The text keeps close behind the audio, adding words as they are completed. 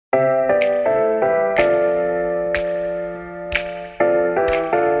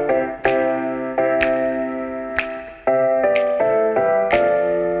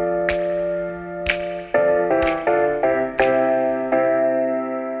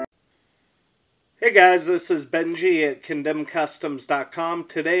Hey guys, this is Benji at condemncustoms.com.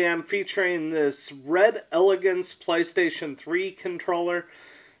 Today I'm featuring this Red Elegance PlayStation 3 controller.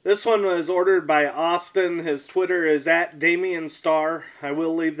 This one was ordered by Austin. His Twitter is at DamianStar. I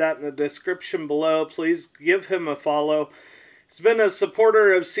will leave that in the description below. Please give him a follow. He's been a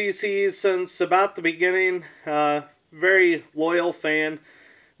supporter of CC's since about the beginning. Very loyal fan.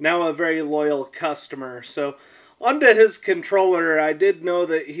 Now a very loyal customer. So onto his controller, I did know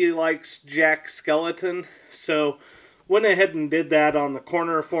that he likes Jack Skeleton, so went ahead and did that on the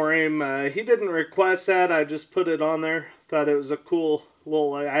corner for him. He didn't request that, I just put it on there. Thought it was a cool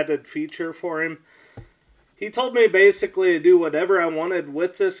little added feature for him. He told me basically to do whatever I wanted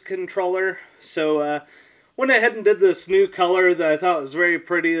with this controller, so went ahead and did this new color that I thought was very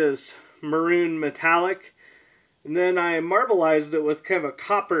pretty, this maroon metallic. And then I marbleized it with kind of a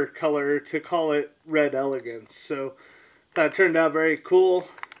copper color to call it Red Elegance. So that turned out very cool.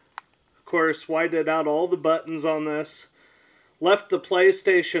 Of course, whited out all the buttons on this. Left the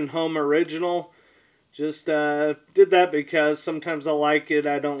PlayStation Home original. Just did that because sometimes I like it.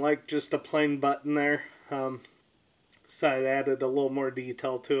 I don't like just a plain button there. So I added a little more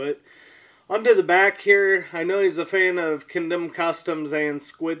detail to it. Onto the back here, I know he's a fan of Condemned Customs and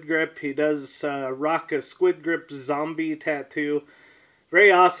Squid Grip. He does rock a Squid Grip zombie tattoo.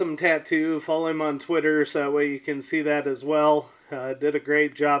 Very awesome tattoo. Follow him on Twitter so that way you can see that as well. Did a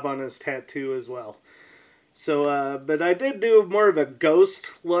great job on his tattoo as well. So, but I did do more of a ghost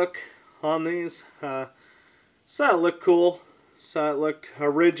look on these. So it looked cool. So it looked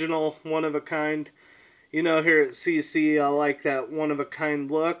original, one of a kind. You know, here at CC, I like that one of a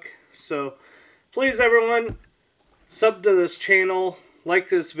kind look. So please everyone, sub to this channel, like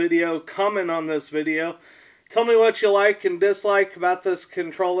this video, comment on this video. Tell me what you like and dislike about this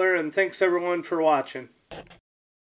controller, and thanks everyone for watching.